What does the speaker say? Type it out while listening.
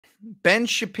Ben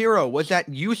Shapiro was at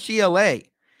UCLA,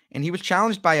 and he was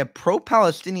challenged by a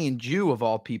pro-Palestinian Jew, of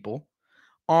all people,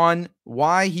 on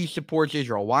why he supports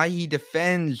Israel, why he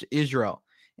defends Israel.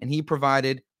 And he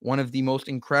provided one of the most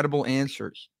incredible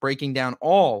answers, breaking down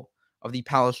all of the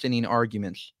Palestinian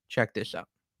arguments. Check this out.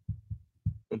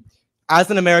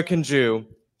 As an American Jew,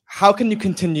 how can you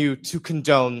continue to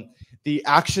condone the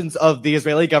actions of the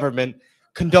Israeli government,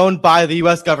 condoned by the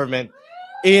U.S. government,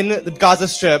 in the Gaza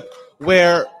Strip,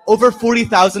 where over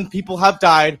 40,000 people have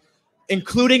died,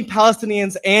 including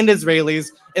Palestinians and Israelis,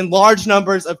 and large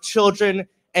numbers of children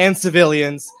and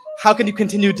civilians? How can you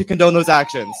continue to condone those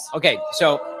actions? Okay,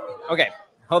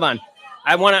 hold on.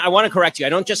 I want to correct you. I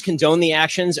don't just condone the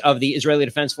actions of the Israeli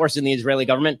Defense Forces and the Israeli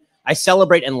government. I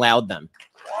celebrate and laud them.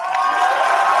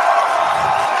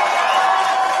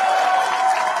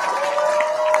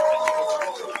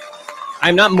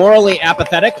 I'm not morally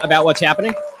apathetic about what's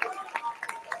happening.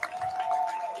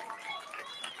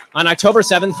 On October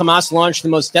 7th, Hamas launched the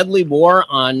most deadly war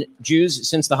on Jews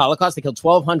since the Holocaust. They killed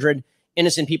 1,200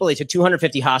 innocent people. They took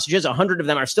 250 hostages. 100 of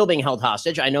them are still being held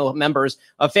hostage. I know members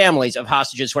of families of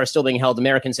hostages who are still being held,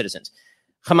 American citizens.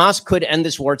 Hamas could end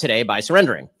this war today by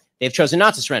surrendering. They've chosen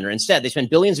not to surrender. Instead, they spent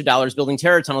billions of dollars building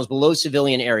terror tunnels below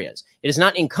civilian areas. It is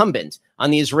not incumbent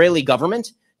on the Israeli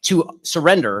government to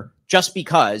surrender just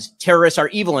because terrorists are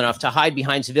evil enough to hide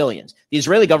behind civilians. The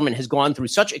Israeli government has gone through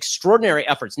such extraordinary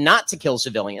efforts not to kill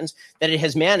civilians that it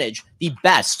has managed the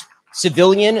best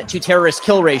civilian to terrorist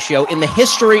kill ratio in the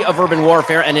history of urban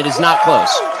warfare, and it is not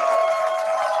close.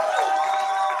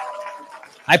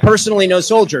 I personally know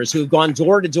soldiers who have gone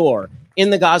door to door in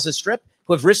the Gaza Strip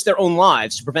who have risked their own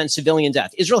lives to prevent civilian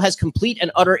death. Israel has complete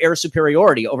and utter air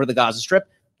superiority over the Gaza Strip.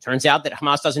 Turns out that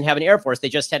Hamas doesn't have an air force. They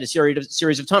just had a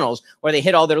series of tunnels where they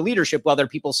hid all their leadership while their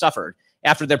people suffered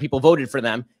after their people voted for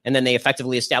them. And then they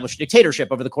effectively established a dictatorship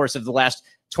over the course of the last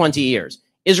 20 years.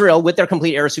 Israel, with their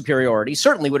complete air superiority,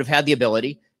 certainly would have had the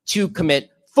ability to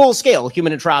commit full-scale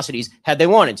human atrocities had they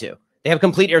wanted to. They have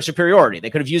complete air superiority. They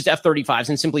could have used F-35s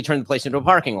and simply turned the place into a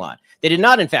parking lot. They did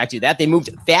not, in fact, do that. They moved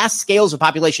vast scales of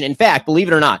population. In fact, believe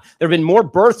it or not, there have been more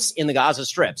births in the Gaza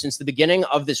Strip since the beginning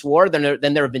of this war than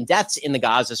there have been deaths in the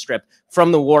Gaza Strip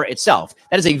from the war itself.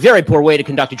 That is a very poor way to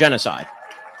conduct a genocide.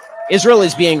 Israel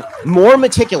is being more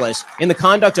meticulous in the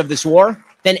conduct of this war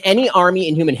than any army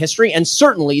in human history, and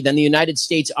certainly than the United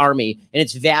States Army in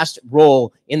its vast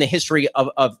role in the history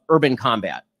of urban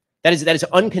combat. That is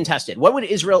uncontested. What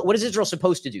is Israel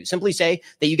supposed to do? Simply say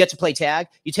that you get to play tag,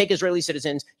 you take Israeli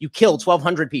citizens, you kill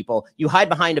 1,200 people, you hide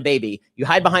behind a baby, you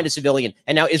hide behind a civilian,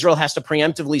 and now Israel has to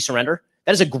preemptively surrender?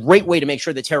 That is a great way to make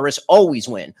sure that terrorists always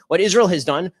win. What Israel has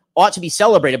done ought to be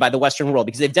celebrated by the Western world,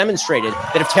 because they've demonstrated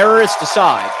that if terrorists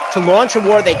decide to launch a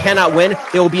war they cannot win,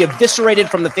 they will be eviscerated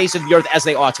from the face of the earth, as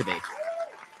they ought to be.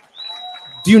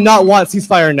 Do you not want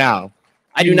ceasefire now?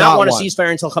 I do not want a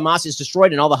ceasefire until Hamas is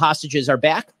destroyed and all the hostages are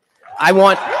back. I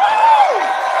want,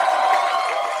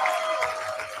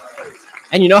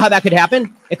 and you know how that could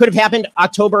happen? It could have happened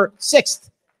October 6th.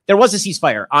 There was a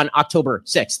ceasefire on October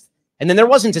 6th. And then there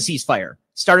wasn't a ceasefire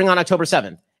starting on October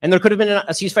 7th. And there could have been a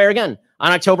ceasefire again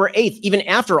on October 8th, even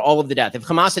after all of the death. If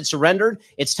Hamas had surrendered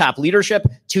its top leadership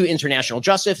to international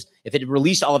justice, if it had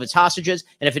released all of its hostages,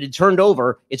 and if it had turned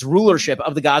over its rulership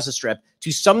of the Gaza Strip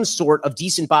to some sort of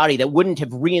decent body that wouldn't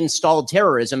have reinstalled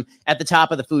terrorism at the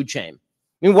top of the food chain.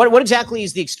 I mean, what exactly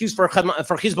is the excuse for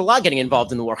Hezbollah getting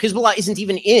involved in the war? Hezbollah isn't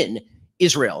even in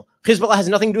Israel. Hezbollah has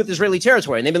nothing to do with Israeli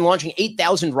territory, and they've been launching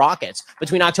 8,000 rockets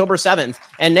between October 7th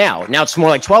and now. Now it's more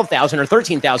like 12,000 or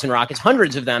 13,000 rockets,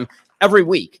 hundreds of them every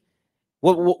week.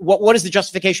 What is the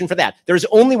justification for that? There's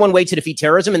only one way to defeat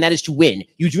terrorism, and that is to win.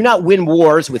 You do not win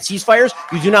wars with ceasefires.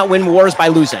 You do not win wars by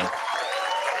losing.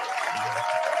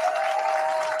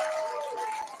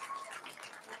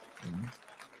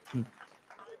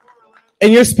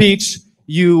 In your speech,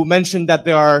 you mentioned that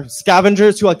there are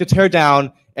scavengers who like to tear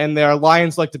down and there are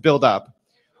lions who like to build up.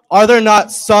 Are there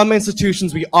not some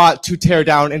institutions we ought to tear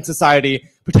down in society,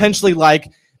 potentially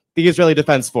like the Israeli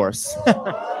Defense Force?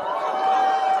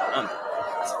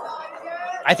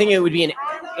 I think it would be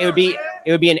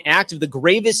an act of the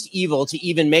gravest evil to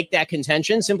even make that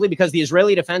contention, simply because the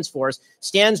Israeli Defense Force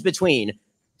stands between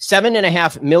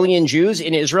 7.5 million Jews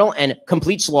in Israel and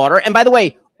complete slaughter. And by the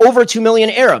way, over 2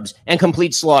 million Arabs and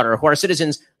complete slaughter who are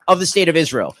citizens of the state of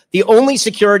Israel. The only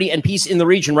security and peace in the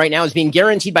region right now is being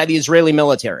guaranteed by the Israeli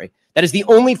military. That is the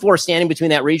only force standing between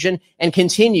that region and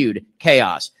continued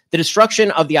chaos. The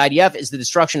destruction of the IDF is the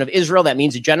destruction of Israel. That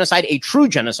means a genocide, a true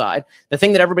genocide. The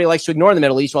thing that everybody likes to ignore in the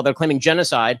Middle East while they're claiming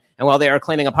genocide and while they are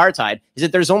claiming apartheid is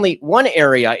that there's only one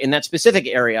area in that specific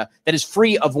area that is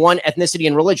free of one ethnicity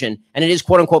and religion, and it is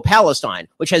quote unquote Palestine,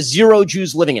 which has 0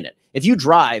 Jews living in it. If you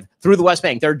drive through the West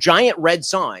Bank, there are giant red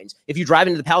signs if you drive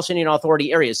into the Palestinian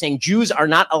Authority areas saying Jews are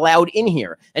not allowed in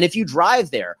here. And if you drive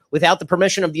there without the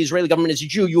permission of the Israeli government as a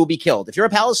Jew, you will be killed. If you're a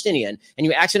Palestinian and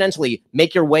you accidentally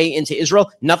make your way into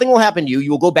Israel, nothing will happen to you.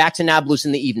 You will go back to Nablus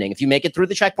in the evening. If you make it through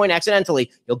the checkpoint accidentally,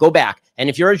 you'll go back. And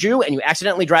if you're a Jew and you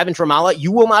accidentally drive into Ramallah,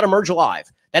 you will not emerge alive.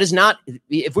 That is not,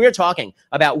 if we are talking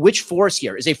about which force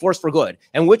here is a force for good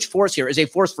and which force here is a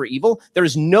force for evil, there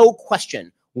is no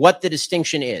question what the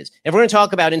distinction is. If we're going to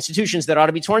talk about institutions that ought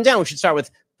to be torn down, we should start with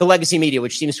the legacy media,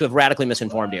 which seems to have radically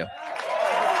misinformed you.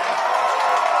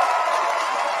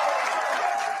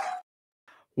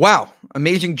 Wow.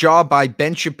 Amazing job by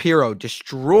Ben Shapiro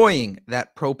destroying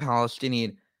that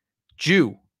pro-Palestinian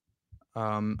Jew.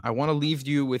 I want to leave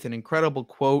you with an incredible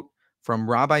quote from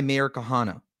Rabbi Meir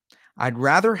Kahana. I'd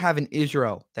rather have an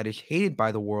Israel that is hated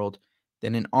by the world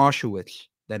than an Auschwitz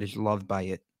that is loved by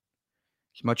it.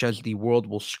 As much as the world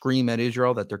will scream at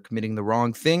Israel that they're committing the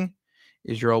wrong thing,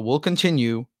 Israel will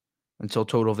continue until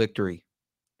total victory.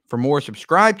 For more,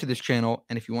 subscribe to this channel.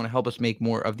 And if you want to help us make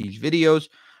more of these videos,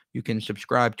 you can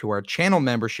subscribe to our channel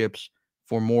memberships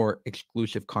for more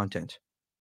exclusive content.